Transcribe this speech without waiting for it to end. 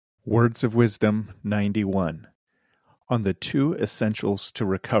Words of Wisdom 91 on the 2 Essentials to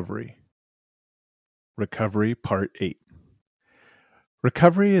Recovery. Recovery Part 8.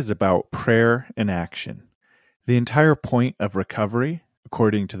 Recovery is about prayer and action. The entire point of recovery,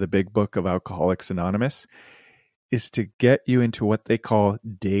 according to the Big Book of Alcoholics Anonymous, is to get you into what they call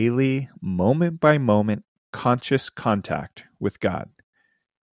daily, moment-by-moment, conscious contact with God.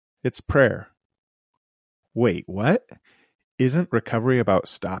 It's prayer. Wait, what? Isn't recovery about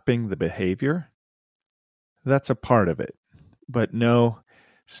stopping the behavior? That's a part of it. But no,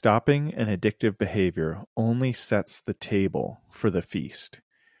 stopping an addictive behavior only sets the table for the feast.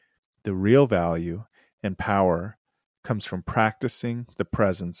 The real value and power comes from practicing the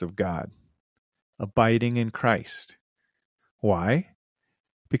presence of God, abiding in Christ. Why?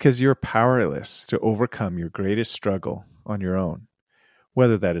 Because you're powerless to overcome your greatest struggle on your own,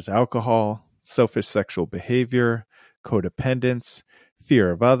 whether that is alcohol, selfish sexual behavior, codependence, fear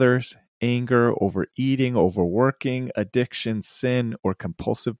of others, anger, overeating, overworking, addiction, sin, or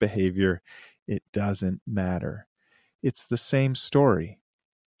compulsive behavior. It doesn't matter. It's the same story.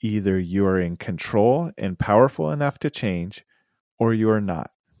 Either you are in control and powerful enough to change, or you are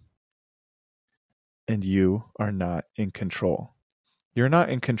not. And you are not in control. You're not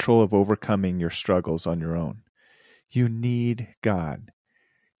in control of overcoming your struggles on your own. You need God.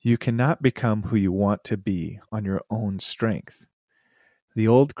 You cannot become who you want to be on your own strength. The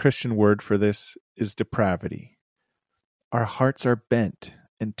old Christian word for this is depravity. Our hearts are bent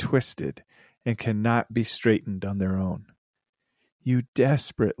and twisted and cannot be straightened on their own. You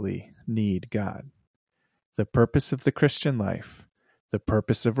desperately need God. The purpose of the Christian life, the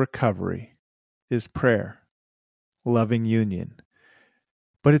purpose of recovery, is prayer, loving union.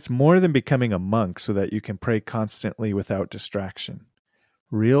 But it's more than becoming a monk so that you can pray constantly without distraction.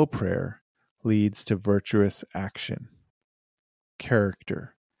 Real prayer leads to virtuous action,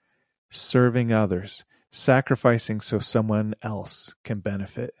 character, serving others, sacrificing so someone else can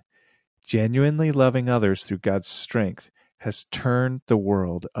benefit. Genuinely loving others through God's strength has turned the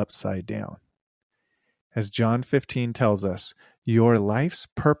world upside down. As John 15 tells us, your life's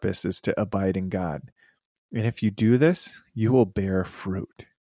purpose is to abide in God. And if you do this, you will bear fruit.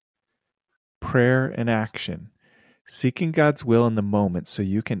 Prayer and action. Seeking God's will in the moment so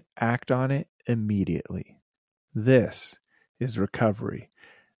you can act on it immediately. This is recovery.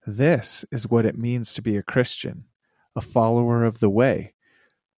 This is what it means to be a Christian, a follower of the way.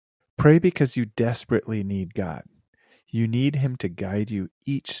 Pray because you desperately need God. You need Him to guide you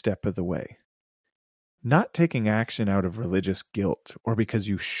each step of the way. Not taking action out of religious guilt or because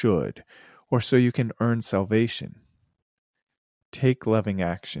you should, or so you can earn salvation. Take loving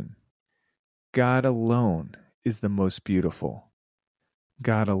action. God alone is the most beautiful.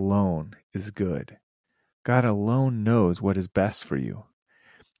 God alone is good. God alone knows what is best for you.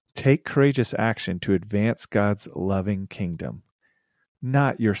 Take courageous action to advance God's loving kingdom,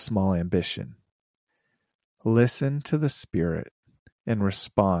 not your small ambition. Listen to the Spirit and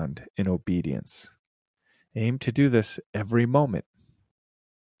respond in obedience. Aim to do this every moment.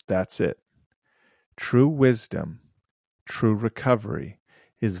 That's it. True wisdom, true recovery,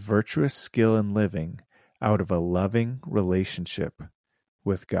 is virtuous skill in living out of a loving relationship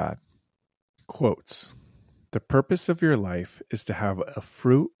with God. Quotes. The purpose of your life is to have a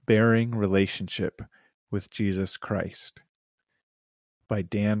fruit-bearing relationship with Jesus Christ. By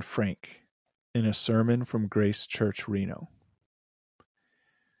Dan Frank, in a sermon from Grace Church, Reno.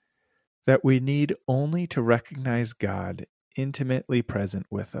 That we need only to recognize God intimately present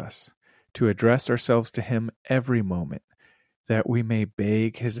with us, to address ourselves to Him every moment, that we may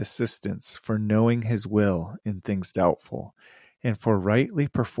beg His assistance for knowing His will in things doubtful, and for rightly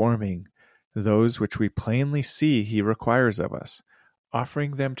performing those which we plainly see He requires of us,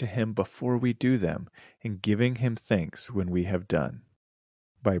 offering them to Him before we do them, and giving Him thanks when we have done.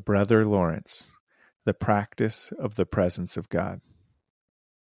 By Brother Lawrence, The Practice of the Presence of God.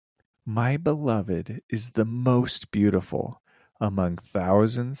 My beloved is the most beautiful among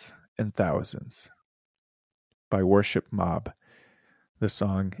thousands and thousands. By Worship Mob, the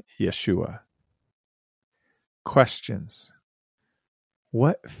song Yeshua. Questions.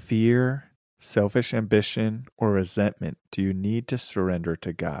 What fear, selfish ambition, or resentment do you need to surrender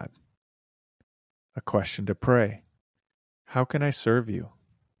to God? A question to pray. How can I serve you?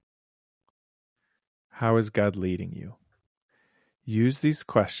 How is God leading you? Use these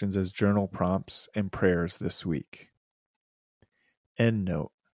questions as journal prompts and prayers this week. End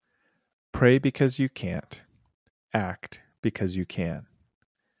note. Pray because you can't. Act because you can.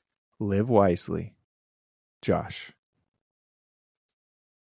 Live wisely. Josh.